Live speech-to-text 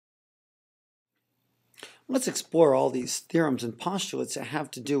Let's explore all these theorems and postulates that have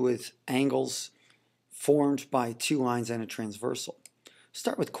to do with angles formed by two lines and a transversal.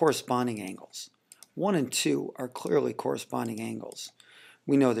 Start with corresponding angles. 1 and 2 are clearly corresponding angles.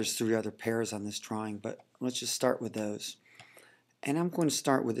 We know there's 3 other pairs on this drawing, but let's just start with those. And I'm going to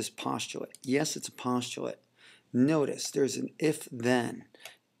start with this postulate. Yes, it's a postulate. Notice there's an if-then.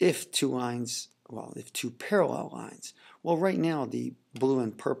 If two lines, well, if two parallel lines. Well, right now the blue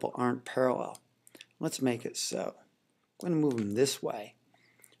and purple aren't parallel. Let's make it so. I'm going to move them this way.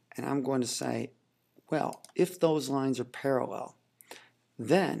 And I'm going to say, well, if those lines are parallel,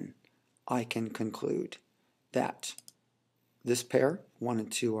 then I can conclude that this pair, 1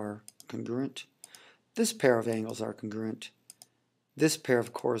 and 2, are congruent. This pair of angles are congruent. This pair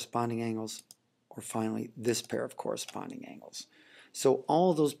of corresponding angles, or finally, this pair of corresponding angles. So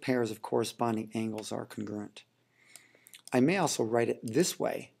all those pairs of corresponding angles are congruent. I may also write it this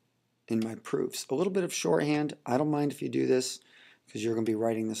way in my proofs. A little bit of shorthand. I don't mind if you do this because you're going to be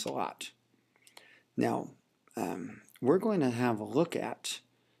writing this a lot. Now, we're going to have a look at,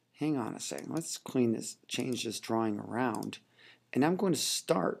 hang on a second, let's clean this, change this drawing around, and I'm going to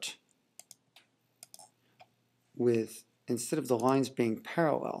start with, instead of the lines being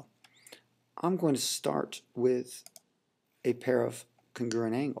parallel, I'm going to start with a pair of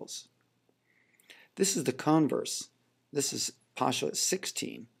congruent angles. This is the converse. This is postulate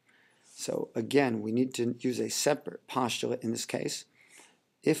 16. So again, we need to use a separate postulate in this case.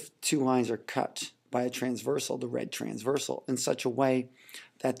 If two lines are cut by a transversal, the red transversal, in such a way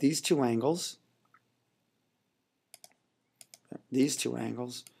that these two angles, or these two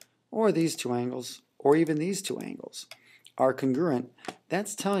angles, or even these two angles are congruent,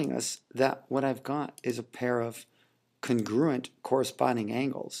 that's telling us that what I've got is a pair of congruent corresponding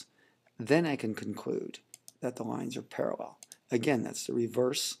angles. Then I can conclude that the lines are parallel. Again, that's the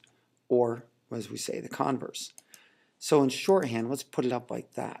reverse, or as we say, the converse. So in shorthand, let's put it up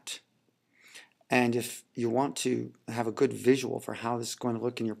like that. And if you want to have a good visual for how this is going to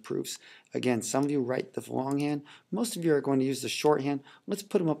look in your proofs, again, some of you write the longhand, most of you are going to use the shorthand. Let's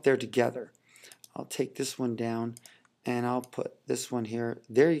put them up there together. I'll take this one down and I'll put this one here.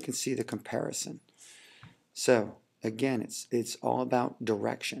 There you can see the comparison. So again, it's all about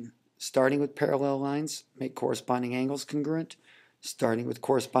direction. Starting with parallel lines, make corresponding angles congruent. Starting with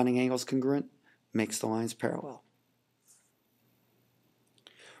corresponding angles congruent, makes the lines parallel.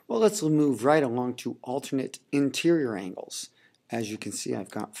 Well, let's move right along to alternate interior angles. As you can see, I've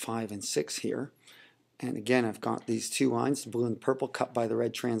got 5 and 6 here. And again, I've got these two lines, the blue and purple, cut by the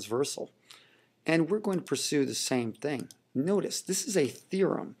red transversal. And we're going to pursue the same thing. Notice, this is a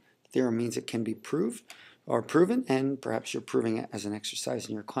theorem. Theorem means it can be proved or proven, and perhaps you're proving it as an exercise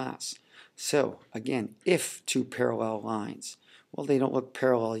in your class. So, again, if two parallel lines, well, they don't look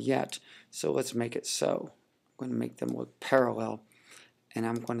parallel yet, so let's make it so. I'm going to make them look parallel. And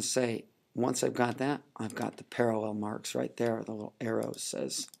I'm going to say, once I've got that, I've got the parallel marks right there. The little arrow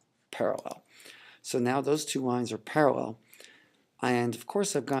says parallel. So now those two lines are parallel. And of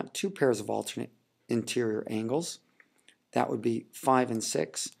course, I've got two pairs of alternate interior angles. That would be 5 and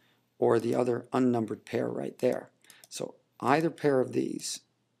 6, or the other unnumbered pair right there. So either pair of these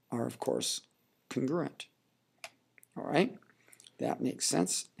are, of course, congruent. All right? That makes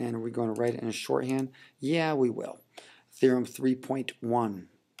sense. And are we going to write it in a shorthand? Yeah, we will. Theorem 3.1,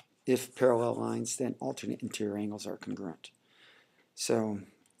 if parallel lines, then alternate interior angles are congruent. So,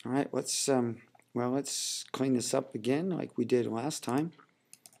 all right, let's clean this up again like we did last time.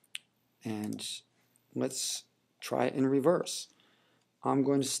 And let's try it in reverse. I'm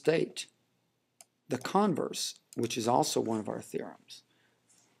going to state the converse, which is also one of our theorems,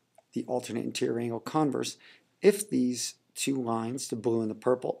 the alternate interior angle converse, if these two lines, the blue and the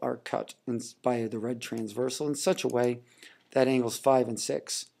purple, are cut by the red transversal in such a way that angles 5 and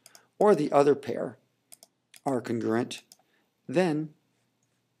 6, or the other pair, are congruent, then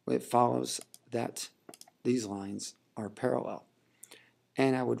it follows that these lines are parallel.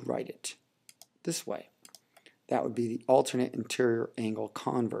 And I would write it this way. That would be the alternate interior angle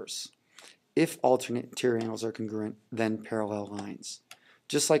converse. If alternate interior angles are congruent, then parallel lines.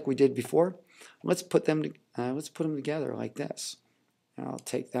 Just like we did before, let's put them together like this. And I'll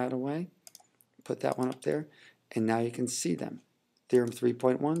take that away, put that one up there, and now you can see them. Theorem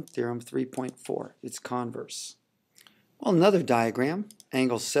 3.1, Theorem 3.4. It's converse. Well, another diagram,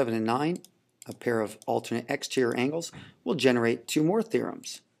 angles 7 and 9, a pair of alternate exterior angles, will generate two more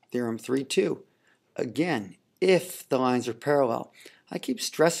theorems. Theorem 3.2. Again, if the lines are parallel. I keep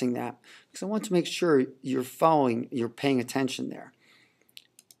stressing that because I want to make sure you're paying attention there.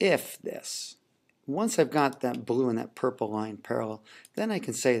 If this, once I've got that blue and that purple line parallel, then I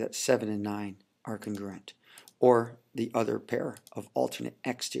can say that 7 and 9 are congruent, or the other pair of alternate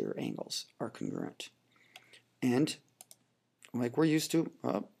exterior angles are congruent. And like we're used to,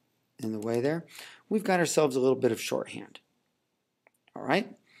 in the way there, we've got ourselves a little bit of shorthand. All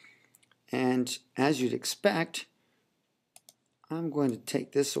right? And as you'd expect, I'm going to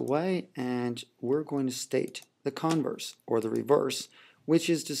take this away and we're going to state the converse, or the reverse, which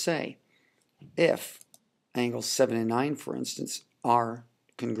is to say, if angles 7 and 9, for instance, are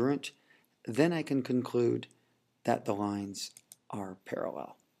congruent, then I can conclude that the lines are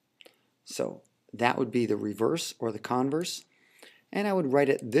parallel. So that would be the reverse or the converse, and I would write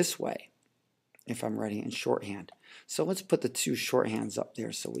it this way if I'm writing it in shorthand. So let's put the two shorthands up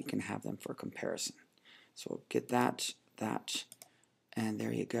there so we can have them for comparison. So we'll get that, and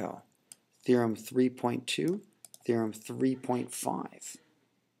there you go. Theorem 3.2, Theorem 3.5.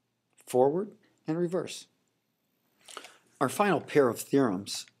 Forward and reverse. Our final pair of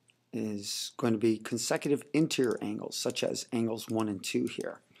theorems is going to be consecutive interior angles, such as angles 1 and 2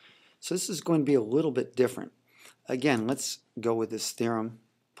 here. So this is going to be a little bit different. Again, let's go with this theorem,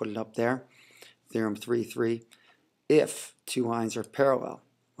 put it up there. Theorem 3.3. If two lines are parallel,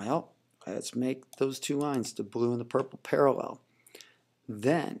 well, let's make those two lines, the blue and the purple, parallel.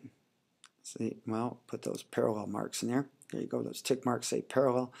 Then, put those parallel marks in there. There you go, those tick marks say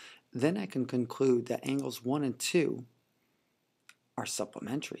parallel. Then I can conclude that angles 1 and 2 are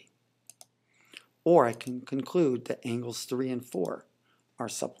supplementary. Or I can conclude that angles 3 and 4 are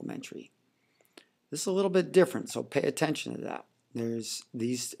supplementary. This is a little bit different, so pay attention to that.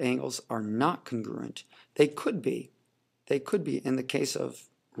 These angles are not congruent. They could be. They could be in the case of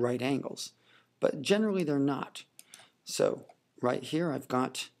right angles, but generally they're not. So right here I've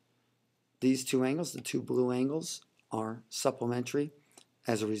got these two angles, the two blue angles, are supplementary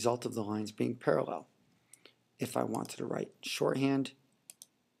as a result of the lines being parallel. If I wanted to write shorthand,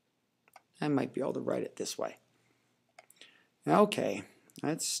 I might be able to write it this way. Okay,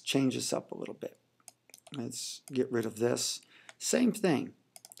 let's change this up a little bit. Let's get rid of this. Same thing.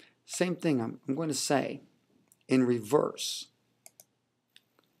 I'm going to say in reverse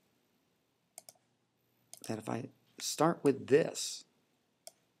that if I start with this,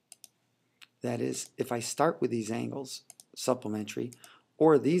 that is, if I start with these angles supplementary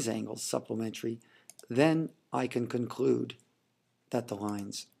or these angles supplementary, then I can conclude that the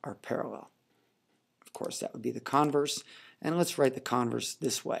lines are parallel. Of course, that would be the converse, and let's write the converse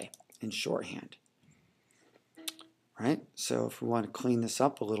this way in shorthand. Right? So if we want to clean this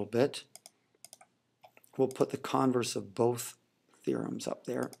up a little bit, we'll put the converse of both theorems up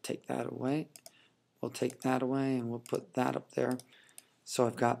there. Take that away. We'll take that away, and we'll put that up there. So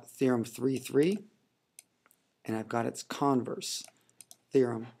I've got Theorem 3.3, and I've got its converse,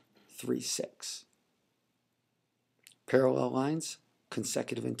 Theorem 3.6. Parallel lines,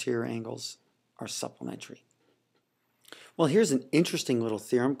 consecutive interior angles are supplementary. Well, here's an interesting little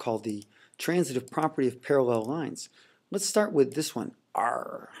theorem called the transitive property of parallel lines. Let's start with this one,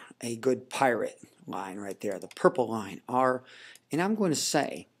 R, a good pirate line right there, the purple line, R. And I'm going to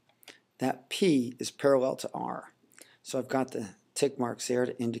say that P is parallel to R. So I've got the tick marks there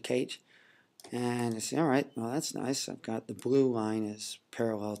to indicate. And I say, all right, well, that's nice. I've got the blue line is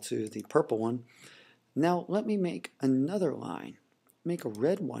parallel to the purple one. Now let me make another line, make a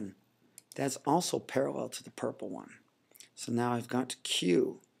red one that's also parallel to the purple one. So now I've got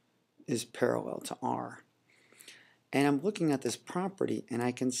Q is parallel to R. And I'm looking at this property and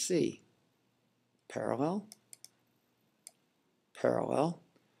I can see parallel, parallel.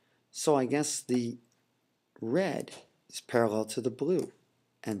 So I guess the red is parallel to the blue,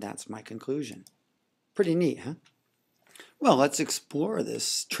 and that's my conclusion. Pretty neat, huh? Well, let's explore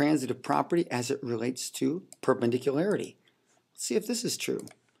this transitive property as it relates to perpendicularity. Let's see if this is true.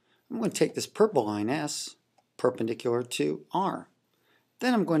 I'm going to take this purple line S, perpendicular to R.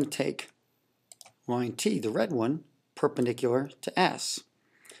 Then I'm going to take line T, the red one, perpendicular to S.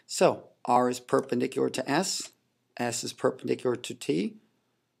 So R is perpendicular to S is perpendicular to T.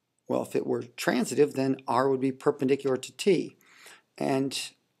 Well, if it were transitive, then R would be perpendicular to T. And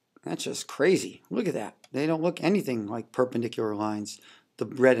that's just crazy. Look at that. They don't look anything like perpendicular lines, the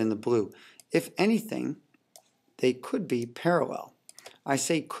red and the blue. If anything, they could be parallel. I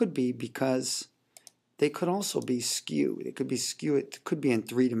say could be because they could also be skew. They could be skew. It could be in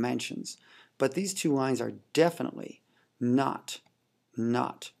 3 dimensions. But these two lines are definitely not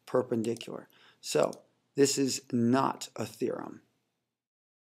perpendicular. So this is not a theorem.